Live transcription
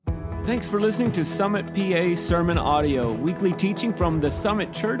Thanks for listening to Summit PA Sermon Audio, weekly teaching from the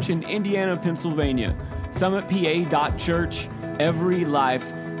Summit Church in Indiana, Pennsylvania. SummitPA.Church, every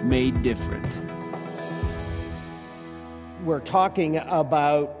life made different. We're talking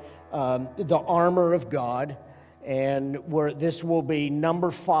about the armor of God, and this will be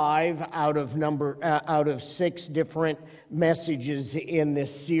number 5 out of 6 different messages in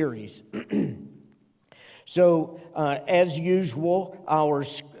this series. So, as usual,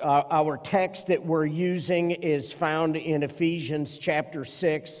 our text that we're using is found in Ephesians chapter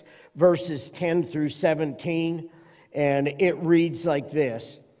 6, verses 10 through 17, and it reads like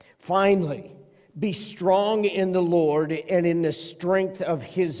this: "Finally, be strong in the Lord and in the strength of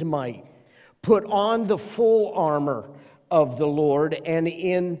His might. Put on the full armor of the Lord and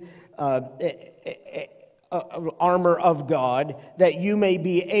in armor of God, that you may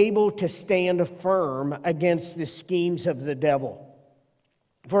be able to stand firm against the schemes of the devil.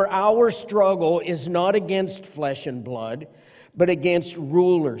 For our struggle is not against flesh and blood, but against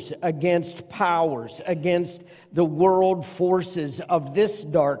rulers, against powers, against the world forces of this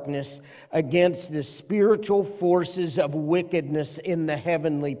darkness, against the spiritual forces of wickedness in the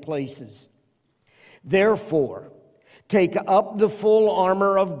heavenly places. Therefore, take up the full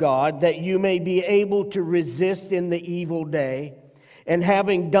armor of God, that you may be able to resist in the evil day, and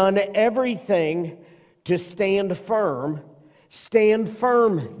having done everything to stand firm,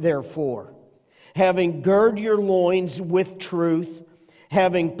 therefore, having girded your loins with truth,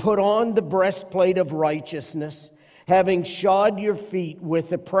 having put on the breastplate of righteousness, having shod your feet with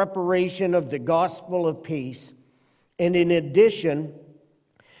the preparation of the gospel of peace, and in addition,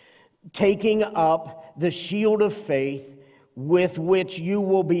 taking up the shield of faith, with which you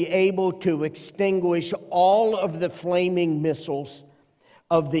will be able to extinguish all of the flaming missiles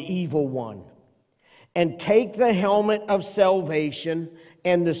of the evil one. And take the helmet of salvation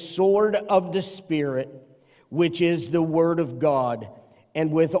and the sword of the Spirit, which is the word of God,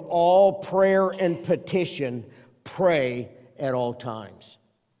 and with all prayer and petition, pray at all times."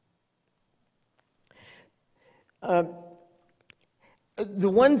 The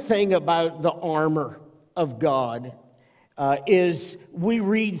one thing about the armor of God is we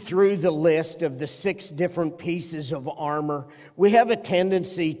read through the list of the 6 different pieces of armor. We have a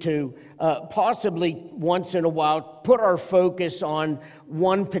tendency to possibly once in a while put our focus on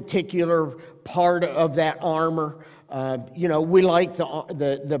one particular part of that armor. We like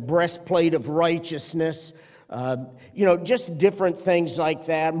the breastplate of righteousness. Just different things like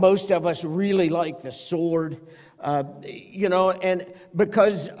that. Most of us really like the sword. And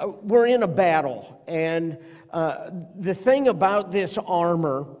because we're in a battle, and the thing about this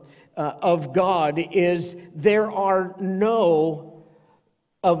armor of God is there are none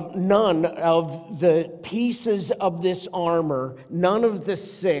of the pieces of this armor, none of the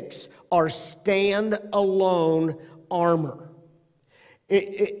 6 are stand-alone armor.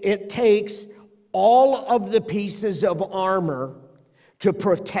 It takes all of the pieces of armor to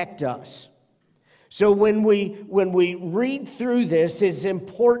protect us. So when we read through this, it's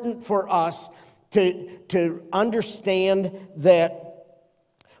important for us to understand that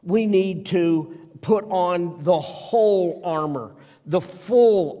we need to put on the whole armor, the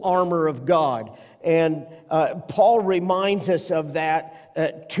full armor of God. And Paul reminds us of that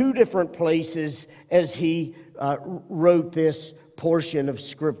at 2 different places as he wrote this portion of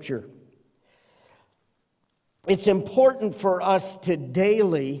Scripture. It's important for us to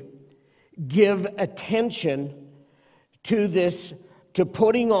daily give attention to this, to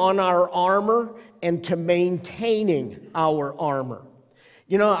putting on our armor and to maintaining our armor.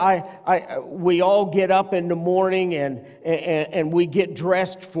 We all get up in the morning and we get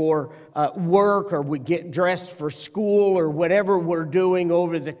dressed for work, or we get dressed for school, or whatever we're doing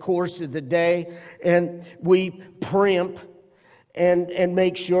over the course of the day, and we primp and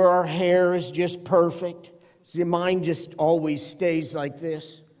make sure our hair is just perfect. See, mine just always stays like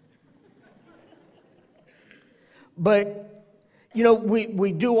this. But,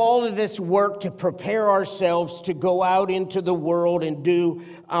 we do all of this work to prepare ourselves to go out into the world and do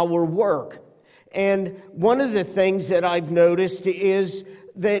our work. And one of the things that I've noticed is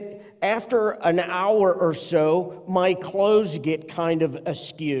that after an hour or so, my clothes get kind of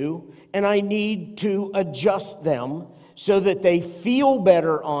askew, and I need to adjust them so that they feel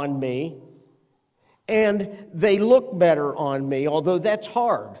better on me and they look better on me, although that's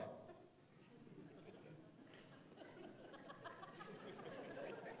hard.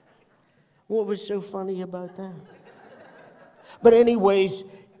 What was so funny about that? But anyways,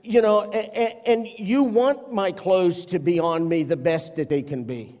 and you want my clothes to be on me the best that they can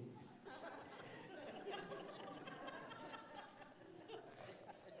be.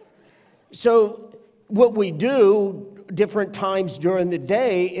 So what we do different times during the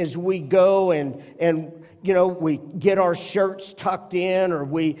day is we go and we get our shirts tucked in, or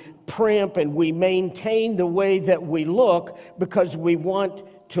we primp and we maintain the way that we look because we want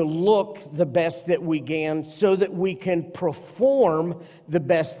to look the best that we can so that we can perform the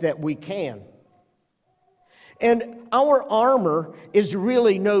best that we can. And our armor is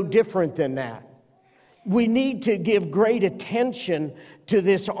really no different than that. We need to give great attention to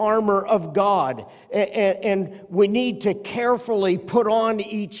this armor of God, and we need to carefully put on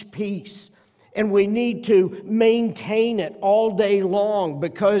each piece. And we need to maintain it all day long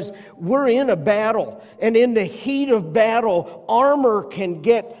because we're in a battle. And in the heat of battle, armor can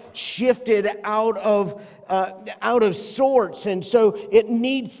get shifted out of sorts. And so it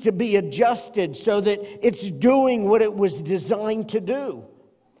needs to be adjusted so that it's doing what it was designed to do.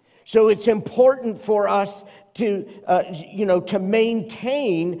 So it's important for us to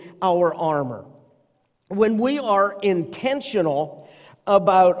maintain our armor. When we are intentional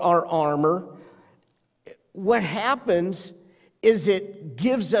about our armor, what happens is it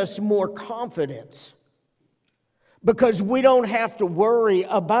gives us more confidence because we don't have to worry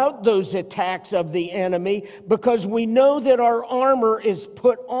about those attacks of the enemy because we know that our armor is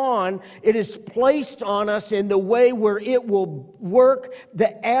put on, it is placed on us in the way where it will work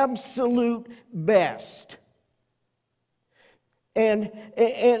the absolute best. And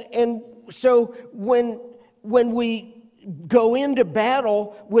so when we go into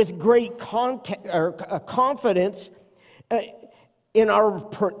battle with great confidence in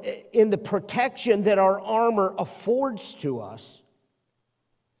the protection that our armor affords to us,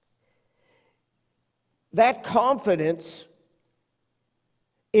 that confidence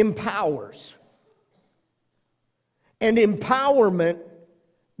empowers. And empowerment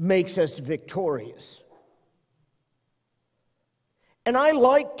makes us victorious. And I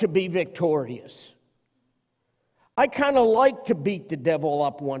like to be victorious. I kind of like to beat the devil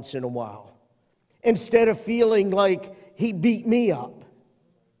up once in a while instead of feeling like he beat me up.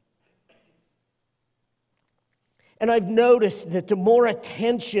 And I've noticed that the more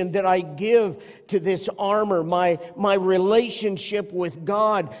attention that I give to this armor, my relationship with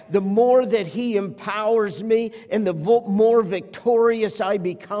God, the more that He empowers me and the more victorious I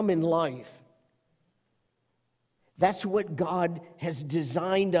become in life. That's what God has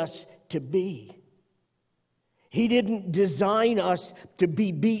designed us to be. He didn't design us to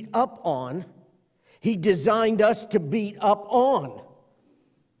be beat up on. He designed us to beat up on.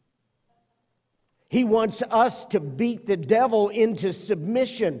 He wants us to beat the devil into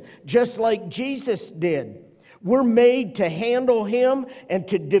submission, just like Jesus did. We're made to handle him and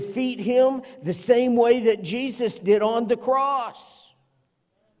to defeat him the same way that Jesus did on the cross.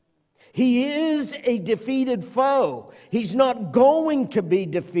 He is a defeated foe. He's not going to be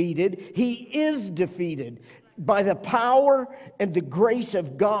defeated. He is defeated by the power and the grace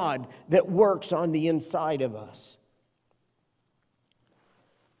of God that works on the inside of us.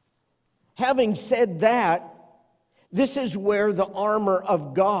 Having said that, this is where the armor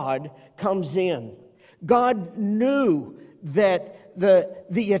of God comes in. God knew that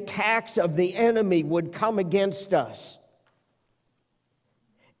the attacks of the enemy would come against us.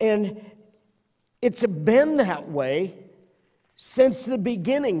 And it's been that way since the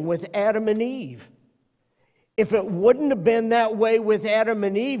beginning with Adam and Eve. If it wouldn't have been that way with Adam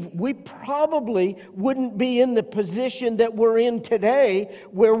and Eve, we probably wouldn't be in the position that we're in today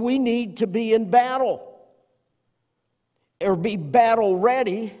where we need to be in battle or be battle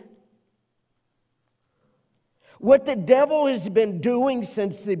ready. What the devil has been doing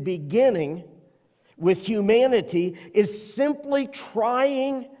since the beginning with humanity is simply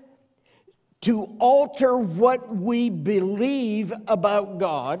trying to alter what we believe about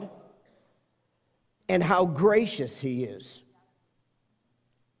God and how gracious He is.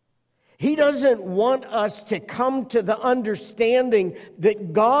 He doesn't want us to come to the understanding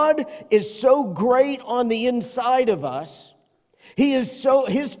that God is so great on the inside of us.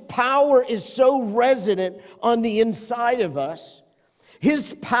 His power is so resident on the inside of us.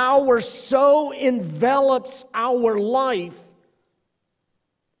 His power so envelops our life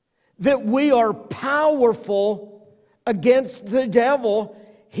that we are powerful against the devil.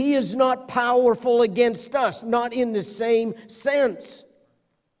 He is not powerful against us, not in the same sense.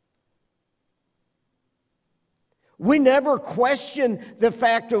 We never question the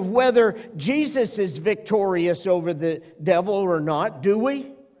fact of whether Jesus is victorious over the devil or not, do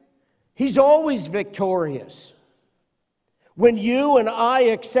we? He's always victorious. When you and I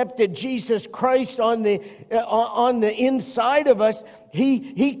accepted Jesus Christ on the inside of us,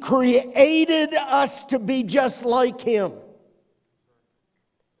 He created us to be just like Him.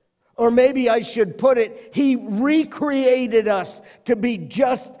 Or maybe I should put it, He recreated us to be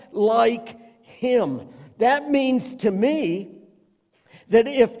just like Him. That means to me that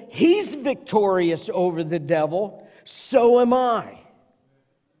if He's victorious over the devil, so am I.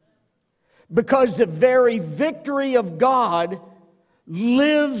 Because the very victory of God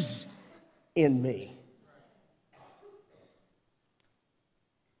lives in me.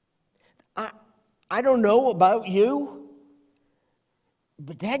 I don't know about you,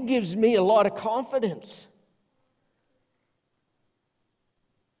 but that gives me a lot of confidence.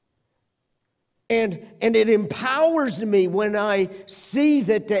 And it empowers me when I see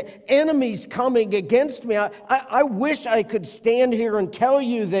that the enemy's coming against me. I wish I could stand here and tell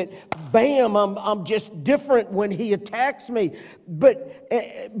you that, bam, I'm just different when he attacks me. But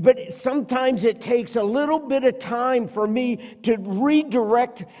sometimes it takes a little bit of time for me to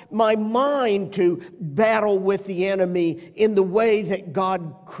redirect my mind to battle with the enemy in the way that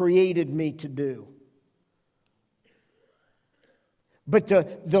God created me to do. But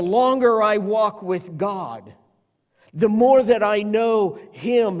the longer I walk with God, the more that I know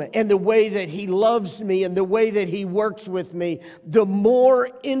Him and the way that He loves me and the way that He works with me, the more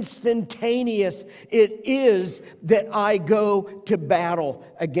instantaneous it is that I go to battle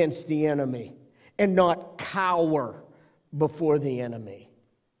against the enemy and not cower before the enemy.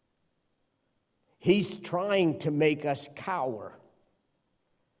 He's trying to make us cower.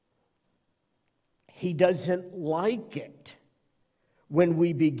 He doesn't like it when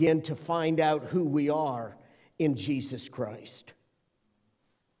we begin to find out who we are in Jesus Christ.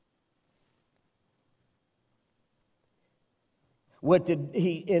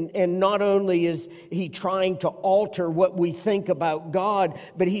 And not only is He trying to alter what we think about God,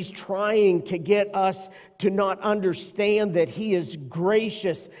 but He's trying to get us to not understand that He is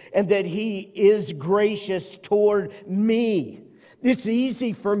gracious and that He is gracious toward me. It's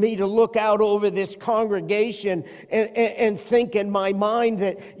easy for me to look out over this congregation and think in my mind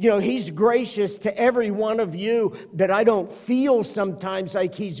that, He's gracious to every one of you, but I don't feel sometimes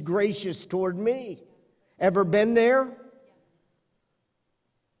like He's gracious toward me. Ever been there?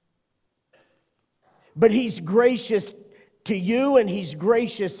 But He's gracious to you and He's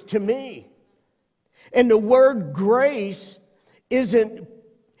gracious to me. And the word grace isn't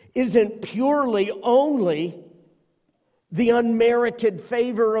purely only the unmerited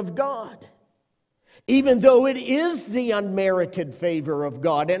favor of God, even though it is the unmerited favor of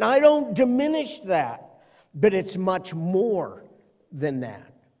God. And I don't diminish that, but it's much more than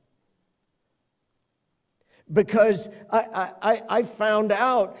that. Because I found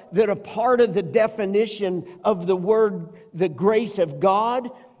out that a part of the definition of the word, the grace of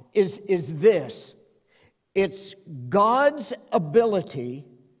God, is this. It's God's ability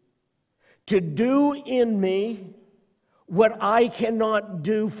to do in me what I cannot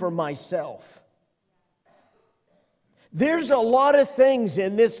do for myself. There's a lot of things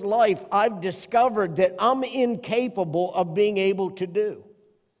in this life I've discovered that I'm incapable of being able to do.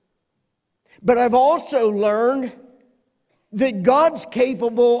 But I've also learned that God's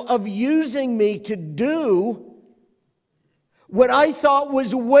capable of using me to do what I thought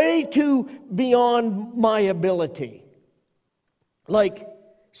was way too beyond my ability. Like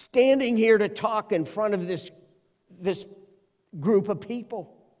standing here to talk in front of this group of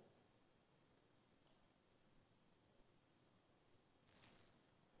people.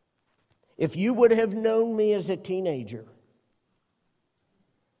 If you would have known me as a teenager,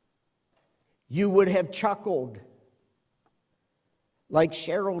 you would have chuckled like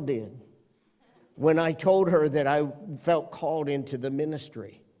Cheryl did when I told her that I felt called into the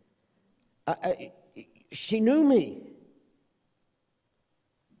ministry. She knew me.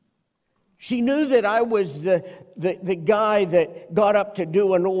 She knew that I was the guy that got up to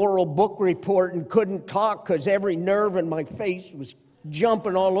do an oral book report and couldn't talk because every nerve in my face was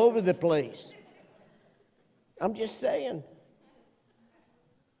jumping all over the place. I'm just saying.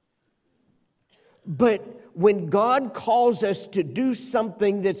 But when God calls us to do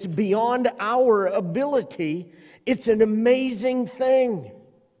something that's beyond our ability, it's an amazing thing.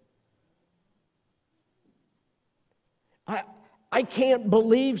 I can't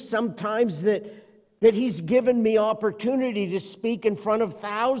believe sometimes that He's given me opportunity to speak in front of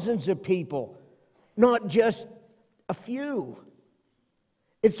thousands of people, not just a few.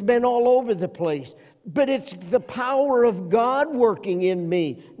 It's been all over the place. But it's the power of God working in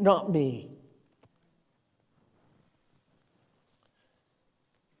me, not me.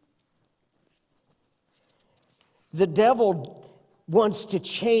 The devil wants to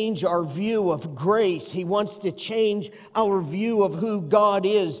change our view of grace. He wants to change our view of who God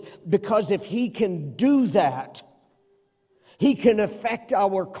is, because if he can do that, He can affect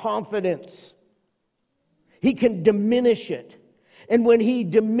our confidence. He can diminish it. And when He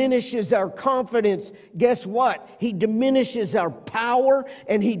diminishes our confidence, guess what? He diminishes our power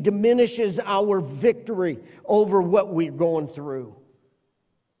and He diminishes our victory over what we're going through.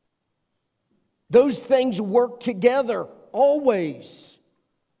 Those things work together always.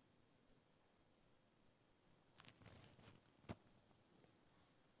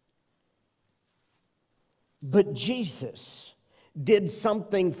 But Jesus did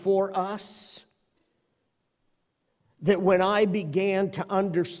something for us that when I began to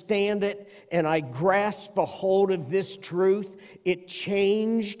understand it and I grasped a hold of this truth, it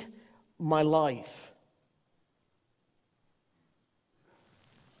changed my life.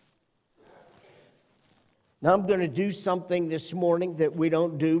 Now I'm going to do something this morning that we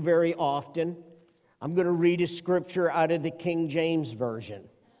don't do very often. I'm going to read a scripture out of the King James Version.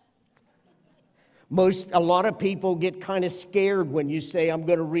 A lot of people get kind of scared when you say, I'm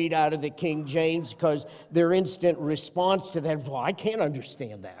going to read out of the King James, because their instant response to that is, well, I can't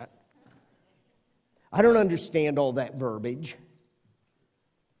understand that. I don't understand all that verbiage.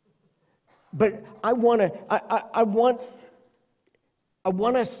 But I want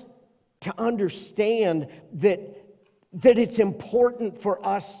us to understand that it's important for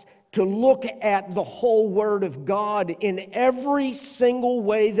us to look at the whole Word of God in every single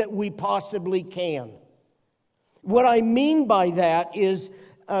way that we possibly can. What I mean by that is,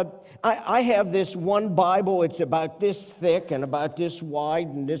 I have this one Bible. It's about this thick and about this wide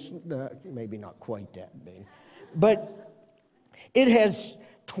and this, maybe not quite that big. But it has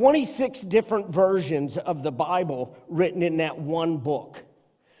 26 different versions of the Bible written in that one book.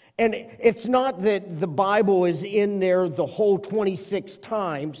 And it's not that the Bible is in there the whole 26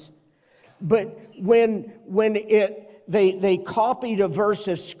 times, but when they copied a verse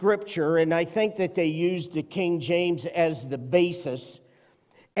of Scripture, and I think that they used the King James as the basis,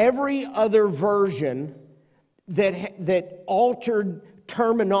 every other version that altered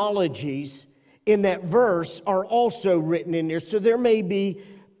terminologies in that verse are also written in there. So there may be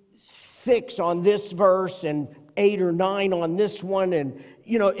 6 on this verse and 8 or 9 on this one, and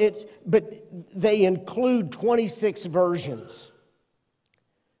but they include 26 versions.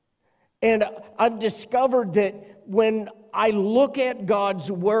 And I've discovered that when I look at God's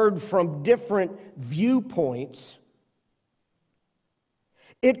Word from different viewpoints,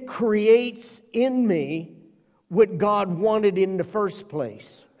 it creates in me what God wanted in the first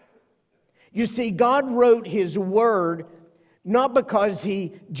place. You see, God wrote His Word not because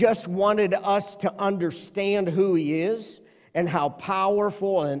He just wanted us to understand who He is and how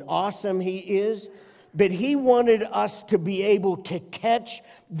powerful and awesome He is, but He wanted us to be able to catch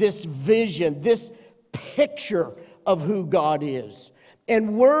this vision, this picture of who God is.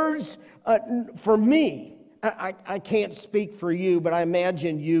 And words, for me, I can't speak for you, but I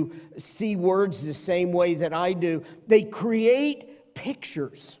imagine you see words the same way that I do. They create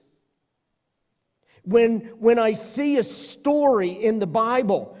pictures. When I see a story in the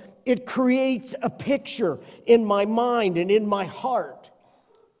Bible, it creates a picture in my mind and in my heart.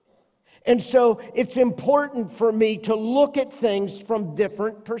 And so it's important for me to look at things from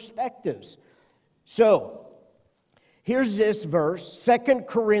different perspectives. So here's this verse, 2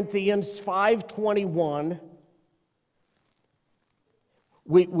 Corinthians 5:21.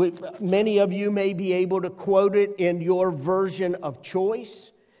 Many of you may be able to quote it in your version of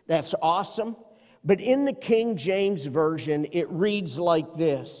choice. That's awesome. But in the King James Version, it reads like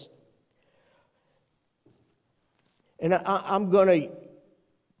this. And I'm going to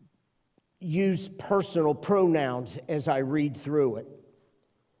use personal pronouns as I read through it.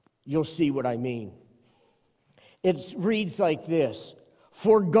 You'll see what I mean. It reads like this.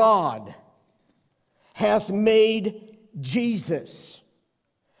 For God hath made Jesus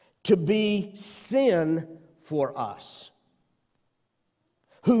to be sin for us,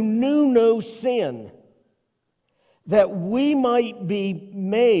 who knew no sin, that we might be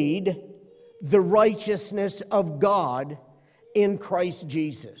made the righteousness of God in Christ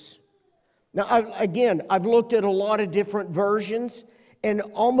Jesus. Now, I've looked at a lot of different versions, and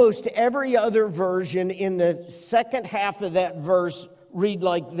almost every other version in the second half of that verse read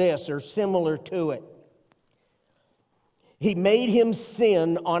like this, or similar to it. He made Him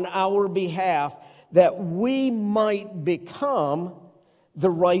sin on our behalf, that we might become the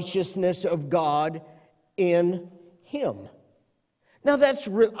righteousness of God in Him. Now,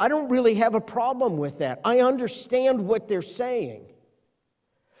 I don't really have a problem with that. I understand what they're saying.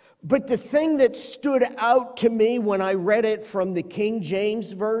 But the thing that stood out to me when I read it from the King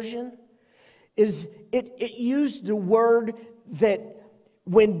James Version is it used the word that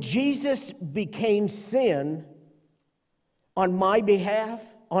when Jesus became sin on my behalf,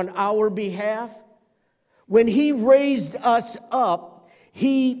 on our behalf. When He raised us up,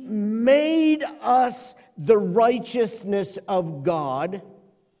 He made us the righteousness of God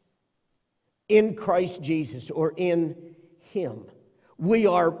in Christ Jesus, or in Him. We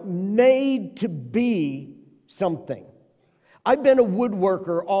are made to be something. I've been a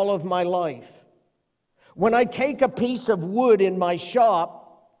woodworker all of my life. When I take a piece of wood in my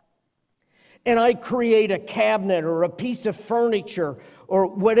shop and I create a cabinet or a piece of furniture or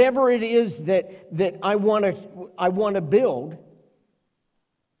whatever it is that I want to build,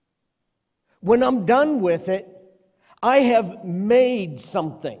 when I'm done with it, I have made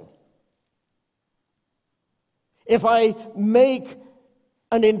something. If I make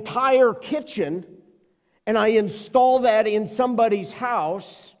an entire kitchen and I install that in somebody's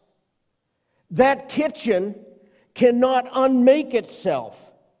house, that kitchen cannot unmake itself.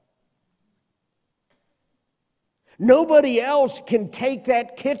 Nobody else can take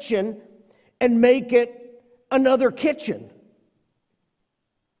that kitchen and make it another kitchen.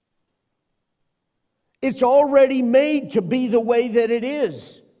 It's already made to be the way that it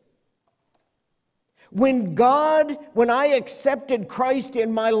is. When I accepted Christ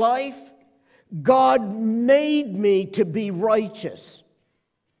in my life, God made me to be righteous.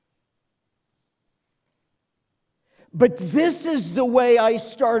 But this is the way I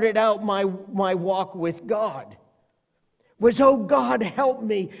started out my walk with God. Was, oh God, help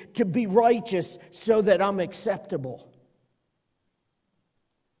me to be righteous so that I'm acceptable.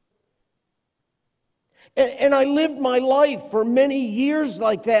 And I lived my life for many years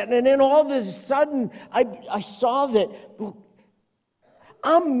like that. And then all of a sudden, I saw that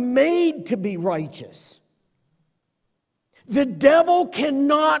I'm made to be righteous. The devil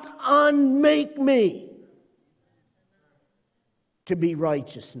cannot unmake me to be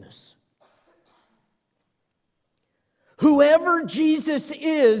righteousness. Whoever Jesus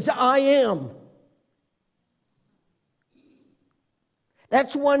is, I am.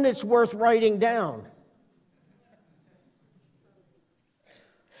 That's one that's worth writing down.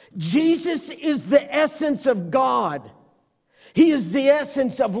 Jesus is the essence of God. He is the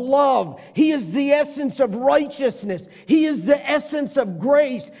essence of love. He is the essence of righteousness. He is the essence of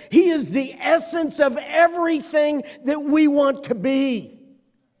grace. He is the essence of everything that we want to be.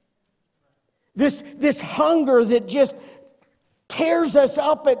 This hunger that just tears us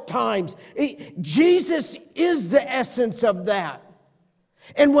up at times. Jesus is the essence of that.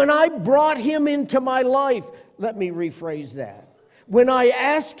 And when I brought Him into my life, let me rephrase that. When I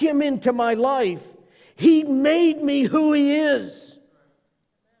asked Him into my life, He made me who He is.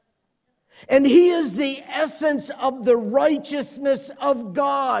 And He is the essence of the righteousness of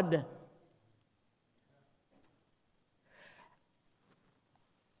God.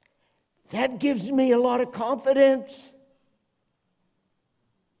 That gives me a lot of confidence.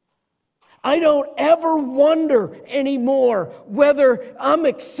 I don't ever wonder anymore whether I'm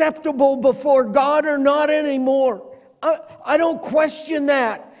acceptable before God or not anymore. I don't question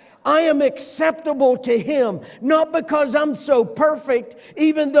that. I am acceptable to Him, not because I'm so perfect,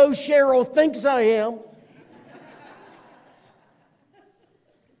 even though Cheryl thinks I am.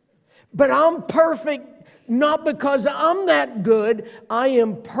 But I'm perfect not because I'm that good. I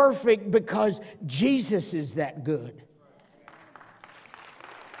am perfect because Jesus is that good.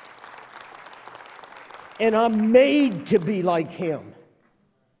 And I'm made to be like Him.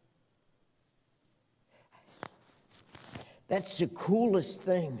 That's the coolest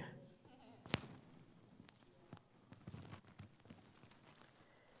thing.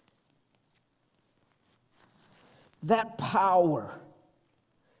 That power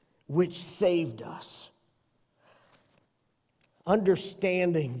which saved us.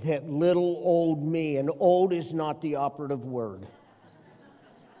 Understanding that little old me, and old is not the operative word.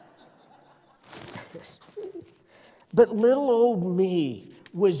 But little old me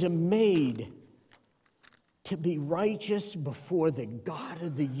was made to be righteous before the God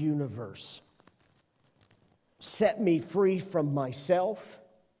of the universe. Set me free from myself,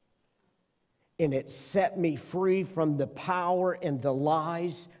 and it set me free from the power and the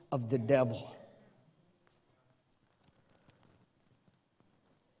lies of the devil.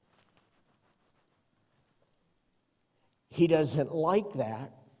 He doesn't like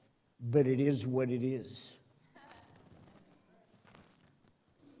that, but it is what it is.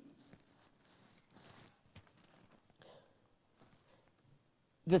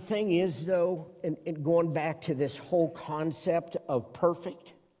 The thing is, though, and going back to this whole concept of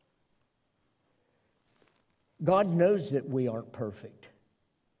perfect, God knows that we aren't perfect.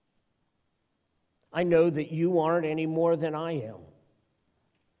 I know that you aren't any more than I am.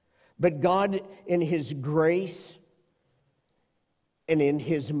 But God, in His grace, and in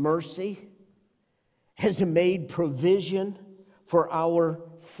His mercy has made provision for our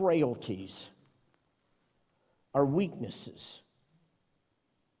frailties, our weaknesses.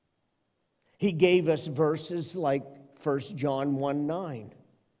 He gave us verses like 1 John 1:9.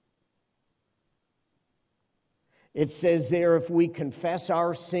 It says there, if we confess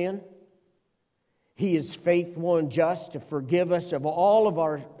our sin, He is faithful and just to forgive us of all of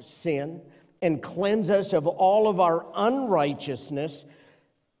our sin and cleanse us of all of our unrighteousness,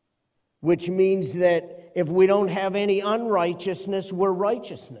 which means that if we don't have any unrighteousness, we're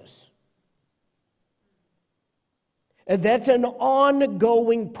righteousness. And that's an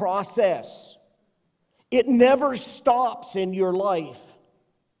ongoing process. It never stops in your life.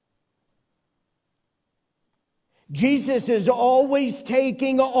 Jesus is always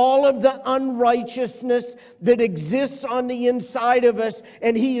taking all of the unrighteousness that exists on the inside of us,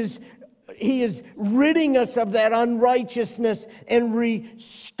 and He is ridding us of that unrighteousness and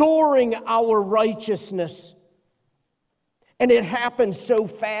restoring our righteousness. And it happens so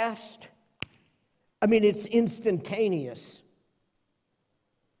fast. I mean, it's instantaneous.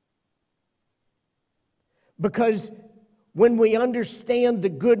 Because when we understand the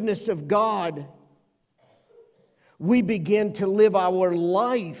goodness of God, we begin to live our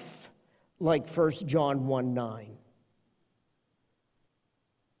life like 1 John 1:9,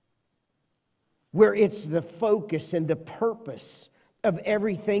 where it's the focus and the purpose of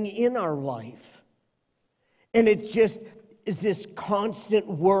everything in our life. And it just is this constant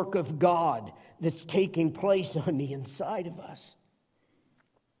work of God that's taking place on the inside of us.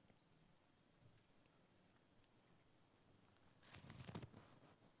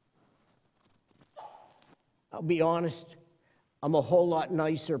 I'll be honest, I'm a whole lot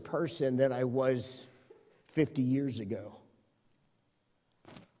nicer person than I was 50 years ago.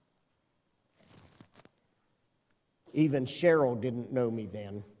 Even Cheryl didn't know me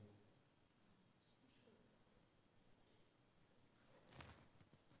then.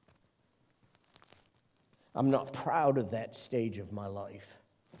 I'm not proud of that stage of my life.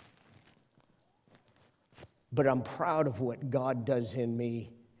 But I'm proud of what God does in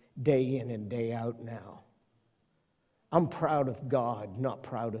me day in and day out now. I'm proud of God, not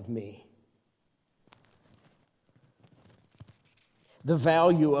proud of me. The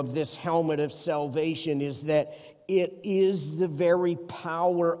value of this helmet of salvation is that it is the very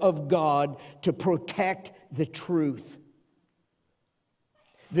power of God to protect the truth.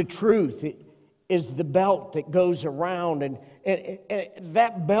 The truth is the belt that goes around, and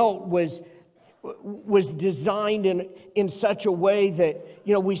that belt was designed in such a way that,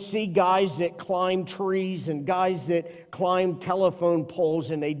 you know, we see guys that climb trees and guys that climb telephone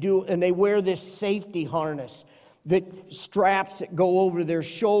poles, and they wear this safety harness, that straps that go over their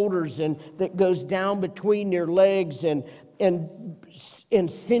shoulders and that goes down between their legs and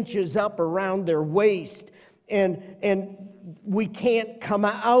cinches up around their waist, and we can't come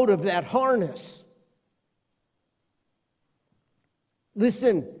out of that harness.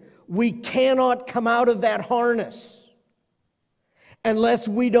 Listen, we cannot come out of that harness unless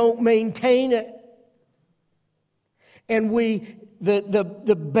we don't maintain it. And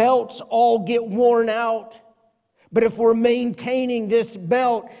the belts all get worn out. But if we're maintaining this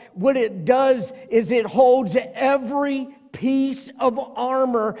belt, what it does is it holds every piece of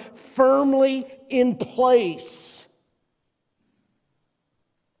armor firmly in place.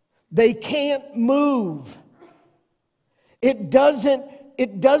 They can't move. It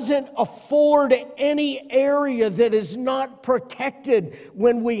doesn't afford any area that is not protected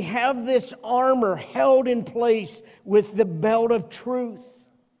when we have this armor held in place with the belt of truth.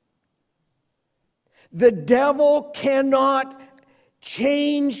 The devil cannot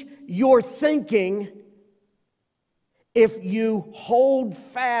change your thinking if you hold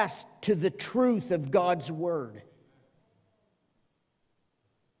fast to the truth of God's Word.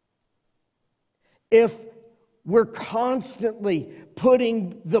 If we're constantly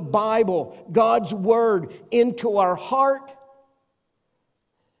putting the Bible, God's Word, into our heart,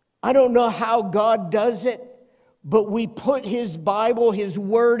 I don't know how God does it, but we put His Bible, His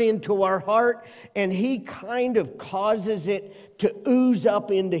Word into our heart, and He kind of causes it to ooze up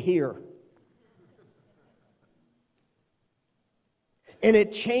into here. And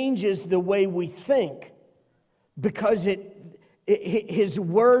it changes the way we think, because His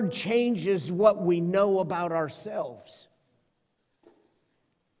Word changes what we know about ourselves.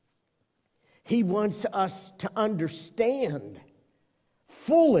 He wants us to understand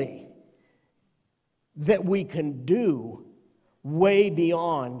fully that we can do way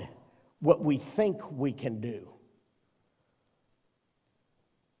beyond what we think we can do.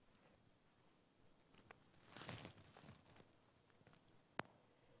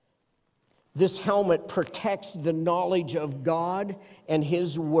 This helmet protects the knowledge of God and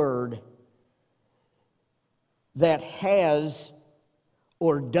His Word that has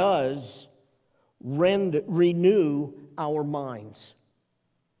or does renew our minds.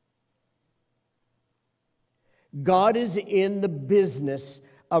 God is in the business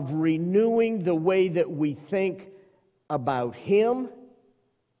of renewing the way that we think about Him,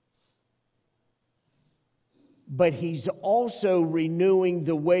 but He's also renewing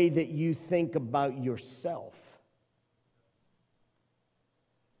the way that you think about yourself.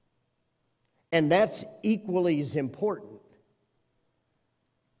 And that's equally as important.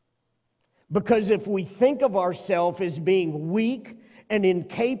 Because if we think of ourselves as being weak and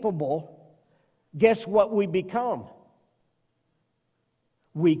incapable, guess what we become?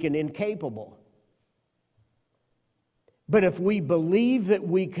 Weak and incapable. But if we believe that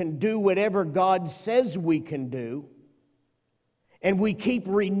we can do whatever God says we can do, and we keep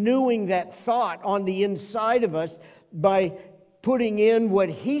renewing that thought on the inside of us by putting in what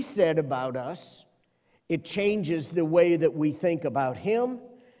He said about us, it changes the way that we think about Him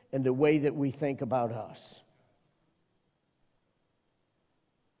and the way that we think about us.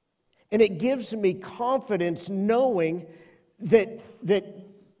 And it gives me confidence knowing that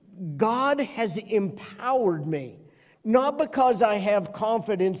God has empowered me, not because I have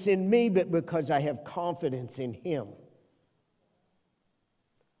confidence in me, but because I have confidence in Him.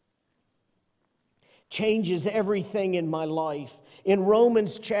 Changes everything in my life. In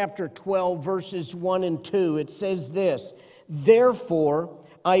Romans chapter 12, verses 1 and 2, it says this, "Therefore,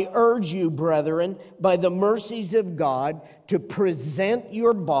 I urge you, brethren, by the mercies of God, to present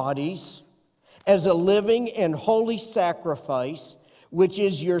your bodies as a living and holy sacrifice, which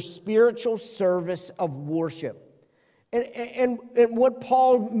is your spiritual service of worship." And what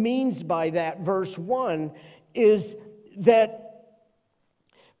Paul means by that, verse 1, is that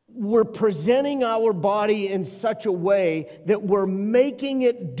we're presenting our body in such a way that we're making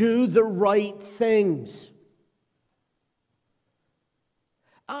it do the right things.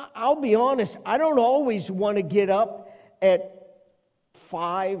 I'll be honest, I don't always want to get up at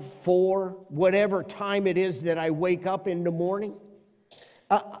 5, 4, whatever time it is that I wake up in the morning.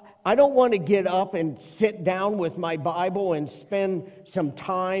 I don't want to get up and sit down with my Bible and spend some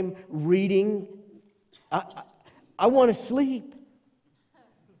time reading. I want to sleep.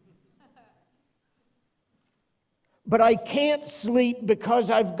 But I can't sleep because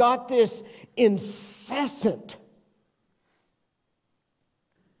I've got this incessant.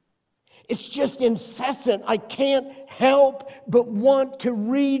 It's just incessant. I can't help but want to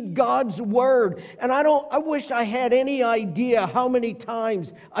read God's Word. And I wish I had any idea how many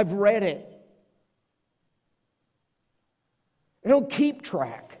times I've read it. I don't keep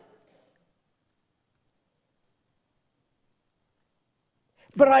track.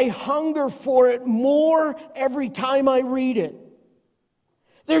 But I hunger for it more every time I read it.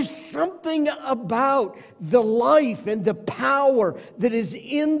 There's something about the life and the power that is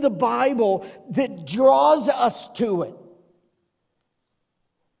in the Bible that draws us to it.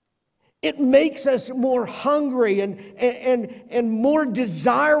 It makes us more hungry and more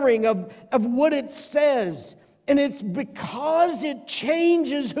desiring of what it says. And it's because it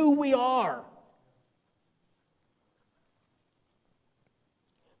changes who we are.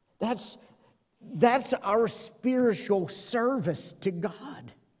 That's our spiritual service to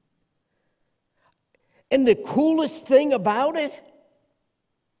God. And the coolest thing about it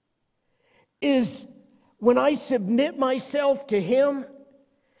is when I submit myself to Him,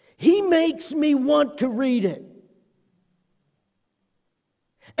 He makes me want to read it.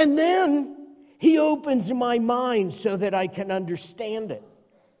 And then He opens my mind so that I can understand it.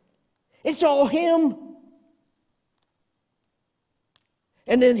 It's all Him.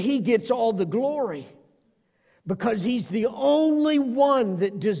 And then He gets all the glory because He's the only one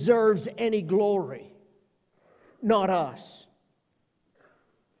that deserves any glory. Not us.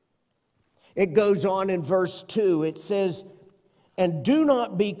 It goes on in verse 2. It says, "And do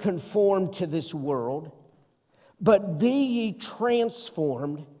not be conformed to this world, but be ye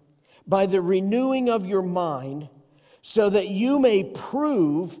transformed by the renewing of your mind, so that you may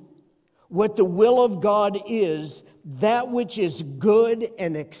prove what the will of God is, that which is good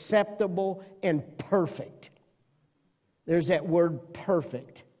and acceptable and perfect." There's that word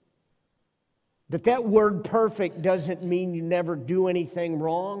perfect. But that word perfect doesn't mean you never do anything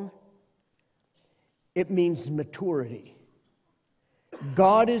wrong. It means maturity.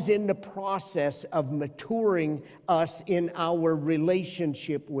 God is in the process of maturing us in our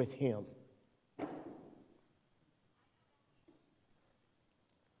relationship with Him.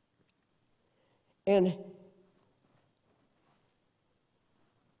 And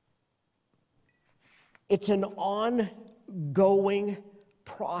It's an ongoing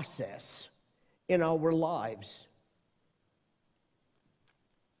process in our lives.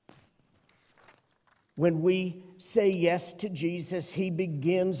 When we say yes to Jesus, He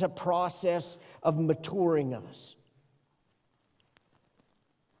begins a process of maturing us.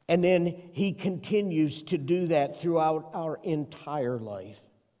 And then He continues to do that throughout our entire life.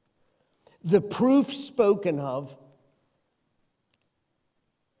 The proof spoken of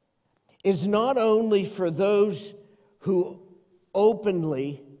is not only for those who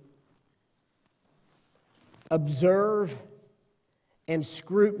openly observe and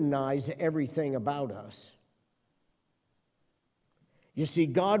scrutinize everything about us. You see,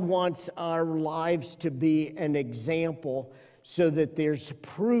 God wants our lives to be an example so that there's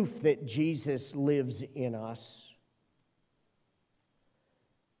proof that Jesus lives in us.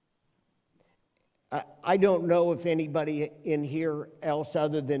 I don't know if anybody in here else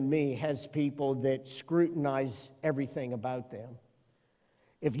other than me has people that scrutinize everything about them.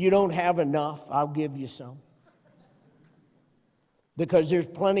 If you don't have enough, I'll give you some. Because there's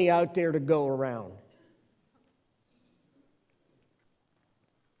plenty out there to go around.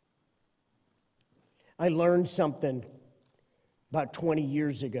 I learned something about 20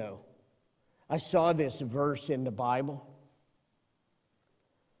 years ago. I saw this verse in the Bible.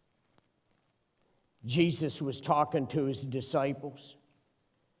 Jesus was talking to His disciples,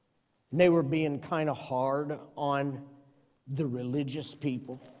 and they were being kind of hard on the religious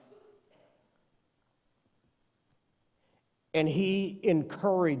people. And He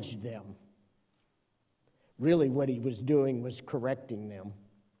encouraged them. Really, what He was doing was correcting them,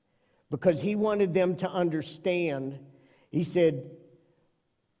 because He wanted them to understand. He said,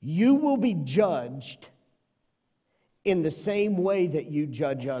 "You will be judged in the same way that you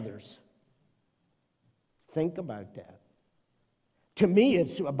judge others." Think about that. To me,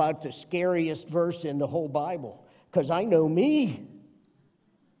 it's about the scariest verse in the whole Bible, because I know me.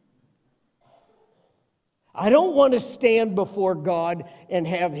 I don't want to stand before God and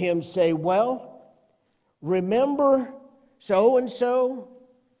have Him say, "Well, remember so-and-so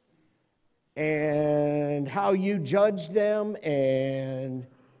and how you judged them and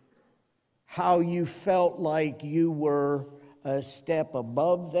how you felt like you were a step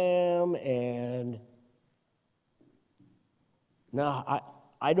above them." And no,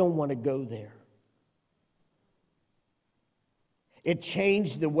 I don't want to go there. It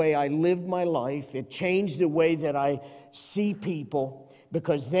changed the way I lived my life. It changed the way that I see people,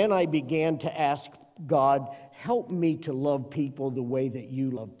 because then I began to ask God, help me to love people the way that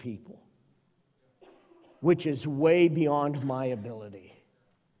you love people, which is way beyond my ability.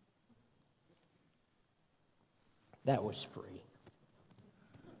 That was free.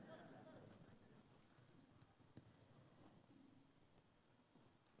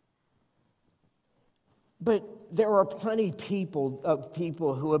 But there are plenty of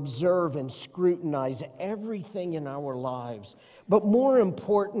people who observe and scrutinize everything in our lives. But more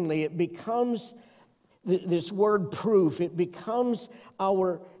importantly, it becomes this word proof. It becomes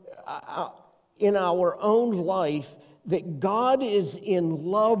in our own life that God is in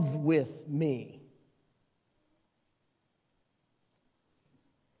love with me.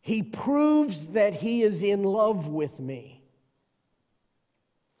 He proves that He is in love with me.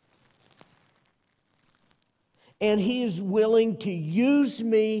 And He is willing to use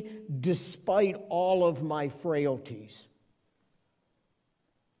me despite all of my frailties.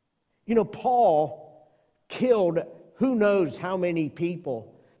 You know, Paul killed who knows how many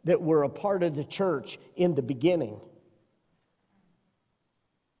people that were a part of the church in the beginning.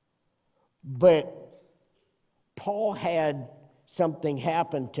 But Paul had something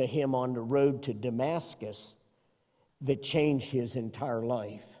happen to him on the road to Damascus that changed his entire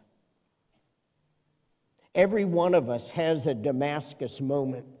life. Every one of us has a Damascus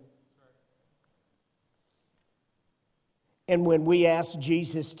moment. And when we ask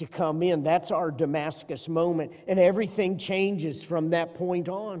Jesus to come in, that's our Damascus moment. And everything changes from that point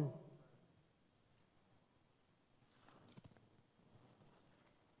on.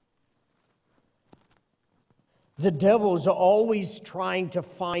 The devil's always trying to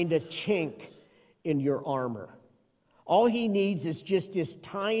find a chink in your armor. All he needs is just this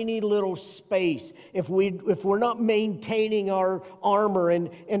tiny little space. If we're not maintaining our armor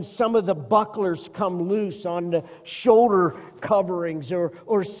and some of the bucklers come loose on the shoulder coverings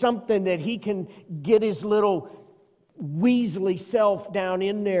or something, that he can get his little weaselly self down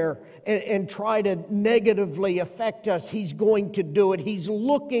in there and try to negatively affect us, he's going to do it. He's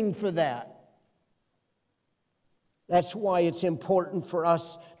looking for that. That's why it's important for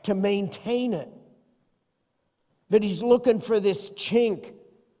us to maintain it. But he's looking for this chink.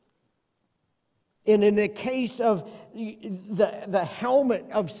 And in the case of the helmet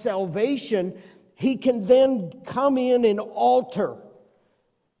of salvation, he can then come in and alter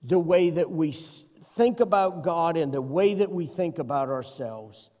the way that we think about God and the way that we think about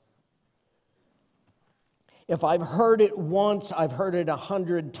ourselves. If I've heard it once, I've heard it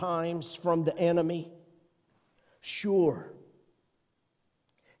 100 times from the enemy. Sure,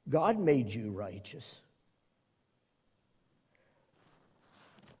 God made you righteous.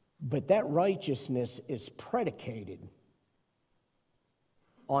 But that righteousness is predicated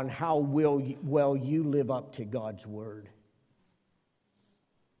on how well you live up to God's word.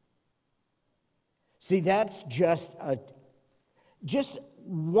 See, that's just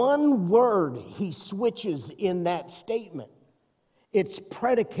one word he switches in that statement. It's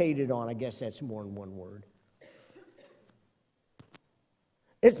predicated on, I guess that's more than one word.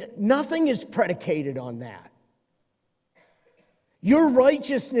 Nothing is predicated on that. Your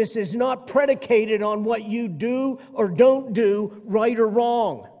righteousness is not predicated on what you do or don't do, right or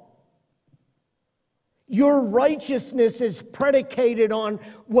wrong. Your righteousness is predicated on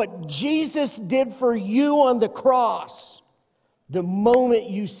what Jesus did for you on the cross the moment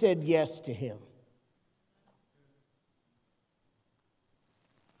you said yes to Him.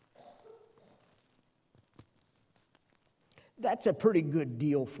 That's a pretty good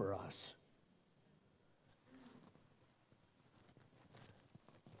deal for us.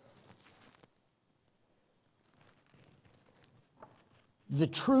 The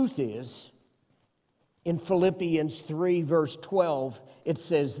truth is, in Philippians 3, verse 12, it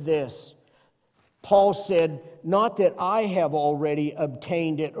says this. Paul said, "Not that I have already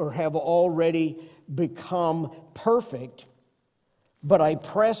obtained it or have already become perfect, but I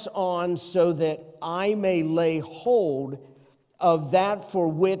press on so that I may lay hold of that for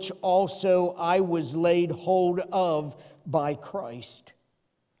which also I was laid hold of by Christ."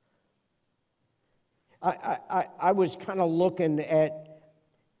 I was kind of looking at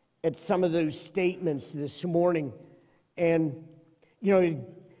some of those statements this morning, and you know,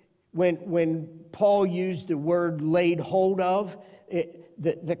 when Paul used the word laid hold of,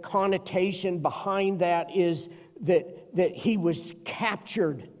 the connotation behind that is that he was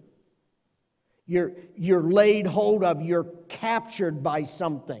captured. You're laid hold of, you're captured by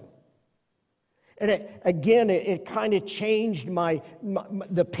something. And it kind of changed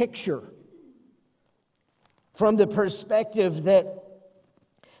the picture from the perspective that,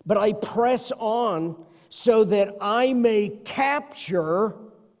 but I press on so that I may capture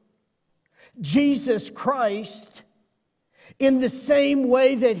Jesus Christ in the same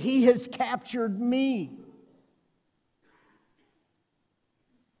way that He has captured me.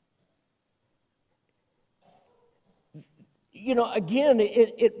 You know, again,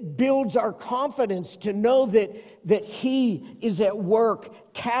 it builds our confidence to know that He is at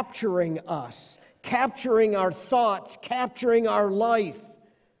work capturing us, capturing our thoughts, capturing our life.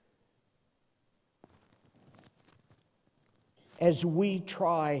 As we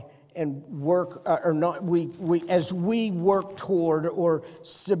try and work, as we work toward or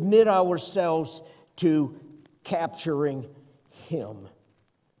submit ourselves to capturing Him.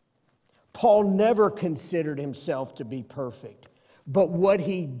 Paul never considered himself to be perfect, but what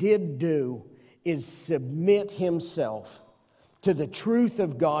he did do is submit himself to the truth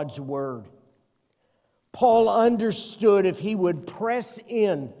of God's word. Paul understood if he would press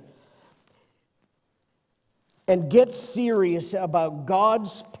in and get serious about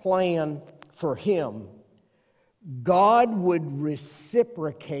God's plan for him, God would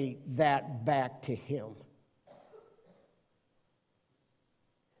reciprocate that back to him.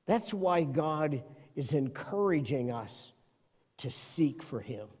 That's why God is encouraging us to seek for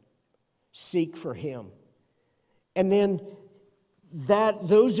Him. Seek for Him. And then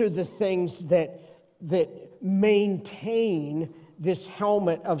those are the things that maintain this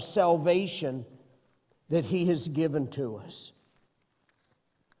helmet of salvation that He has given to us.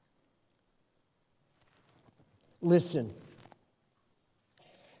 Listen,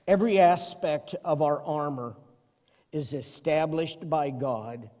 every aspect of our armor is established by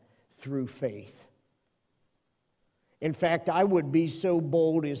God through faith. In fact, I would be so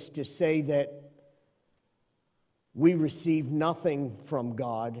bold as to say that we receive nothing from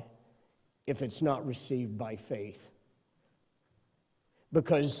God if it's not received by faith.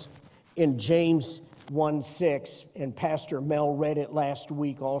 Because in James 1:6, and Pastor Mel read it last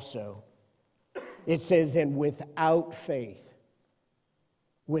week also, it says, "And without faith,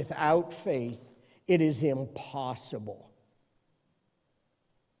 it is impossible."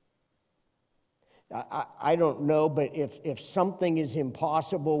 I don't know, but if something is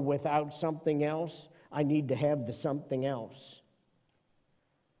impossible without something else, I need to have the something else.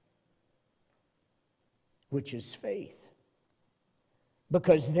 which is faith.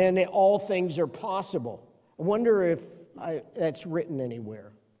 Because then all things are possible. I wonder if that's written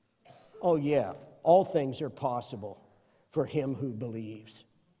anywhere. Oh yeah, all things are possible for him who believes.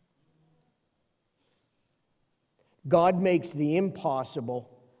 God makes the impossible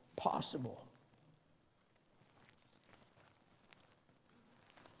possible.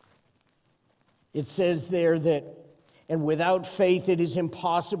 It says there that, and without faith it is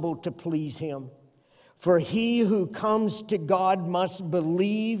impossible to please him. For he who comes to God must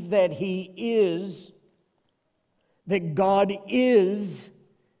believe that he is, that God is,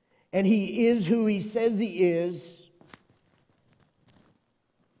 and he is who he says he is,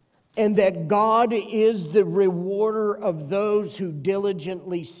 and that God is the rewarder of those who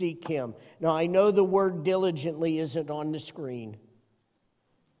diligently seek him. Now, I know the word diligently isn't on the screen.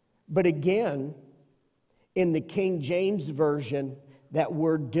 But again, in the King James Version, that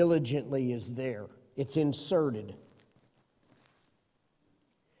word diligently is there. It's inserted.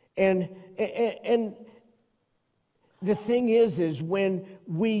 And the thing is when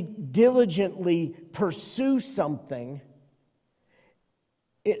we diligently pursue something,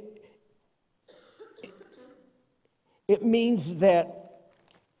 it means that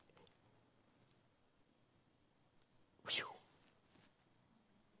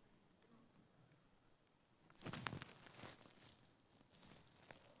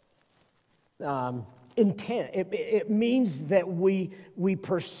intent. It means that we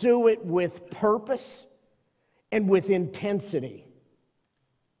pursue it with purpose and with intensity.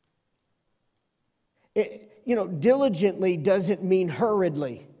 Diligently doesn't mean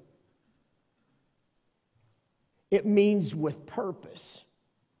hurriedly. It means with purpose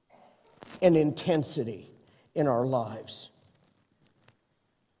and intensity in our lives.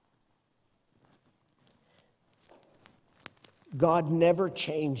 God never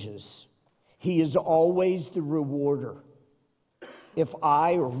changes. He is always the rewarder. If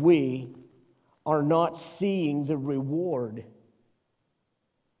I or we are not seeing the reward,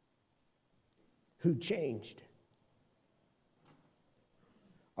 who changed?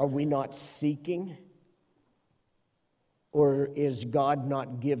 Are we not seeking? Or is God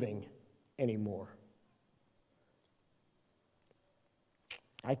not giving anymore?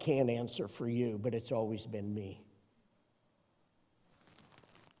 I can't answer for you, but it's always been me.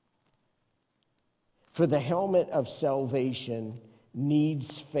 For the helmet of salvation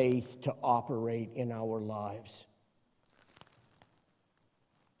needs faith to operate in our lives.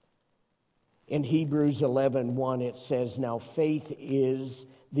 In Hebrews 11:1 it says, "Now faith is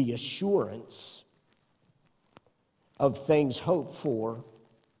the assurance of things hoped for,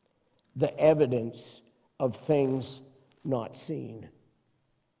 the evidence of things not seen."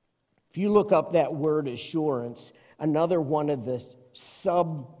 If you look up that word assurance, another one of the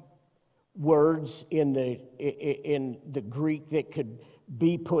words in the Greek that could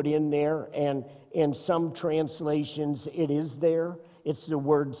be put in there, and in some translations it is there, it's the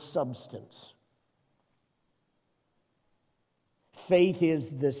word substance. Faith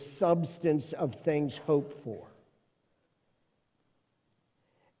is the substance of things hoped for.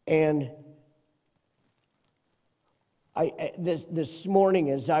 And this morning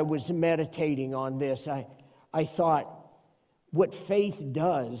as I was meditating on this, I thought what faith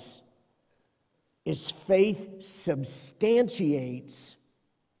does is faith substantiates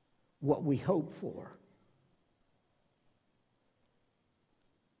what we hope for.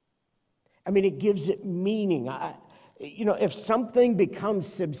 I mean, it gives it meaning. If something becomes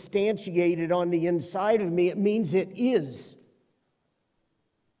substantiated on the inside of me, it means it is.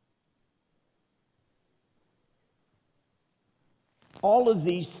 All of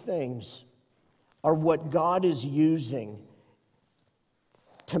these things are what God is using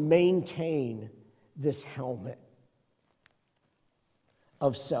to maintain this helmet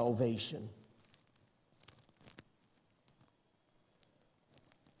of salvation.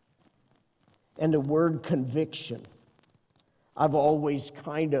 And the word conviction, I've always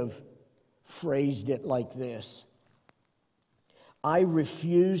kind of phrased it like this: I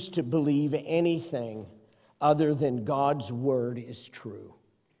refuse to believe anything other than God's word is true.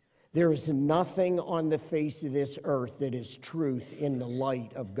 There is nothing on the face of this earth that is truth in the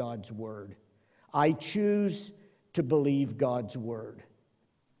light of God's word. I choose to believe God's word.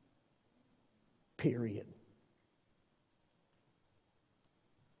 Period.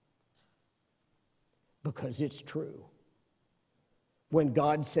 Because it's true. When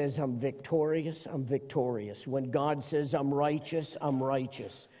God says I'm victorious, I'm victorious. When God says I'm righteous, I'm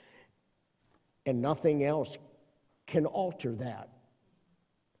righteous. And nothing else can alter that,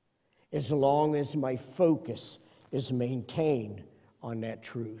 as long as my focus is maintained on that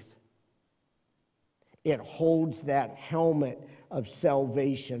truth. It holds that helmet of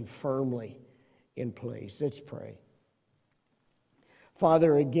salvation firmly in place. Let's pray.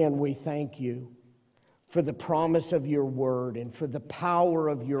 Father, again, we thank you for the promise of your word and for the power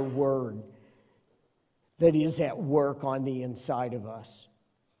of your word that is at work on the inside of us.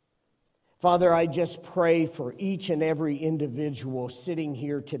 Father, I just pray for each and every individual sitting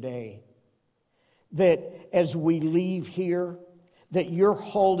here today that as we leave here, that your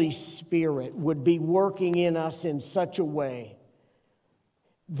Holy Spirit would be working in us in such a way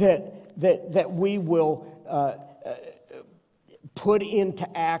that we will put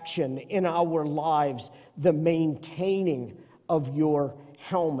into action in our lives the maintaining of your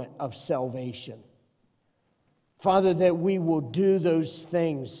helmet of salvation. Father, that we will do those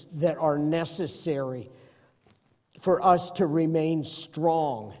things that are necessary for us to remain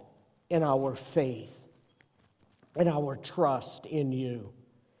strong in our faith and our trust in you.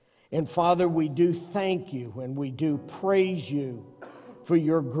 And Father, we do thank you and we do praise you for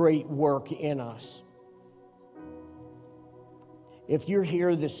your great work in us. If you're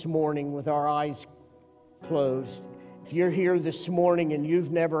here this morning with our eyes closed, if you're here this morning and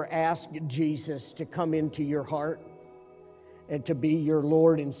you've never asked Jesus to come into your heart and to be your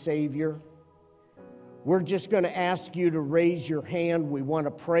Lord and Savior, we're just going to ask you to raise your hand. We want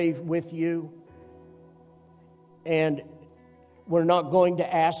to pray with you. And we're not going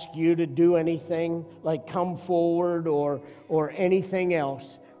to ask you to do anything like come forward or anything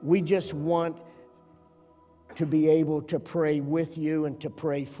else. We just want to be able to pray with you and to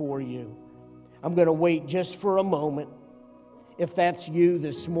pray for you. I'm going to wait just for a moment. If that's you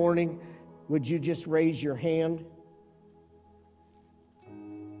this morning, would you just raise your hand?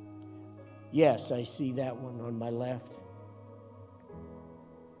 Yes, I see that one on my left.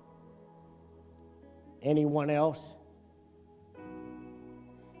 Anyone else?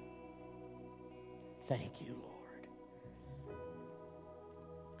 Thank you, Lord.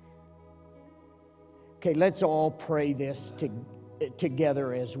 Okay, let's all pray this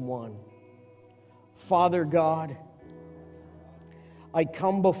together as one. Father God, I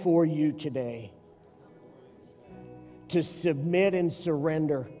come before you today to submit and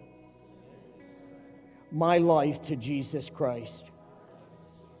surrender my life to Jesus Christ.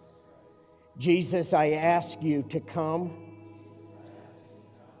 Jesus, I ask you to come,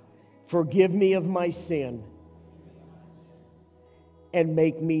 forgive me of my sin, and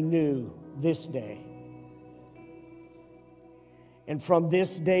make me new this day. And from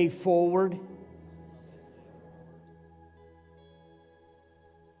this day forward,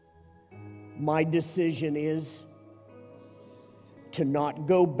 my decision is to not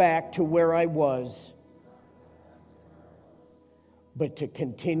go back to where I was, but to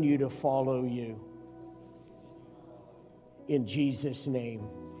continue to follow you. In Jesus' name,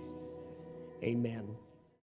 amen.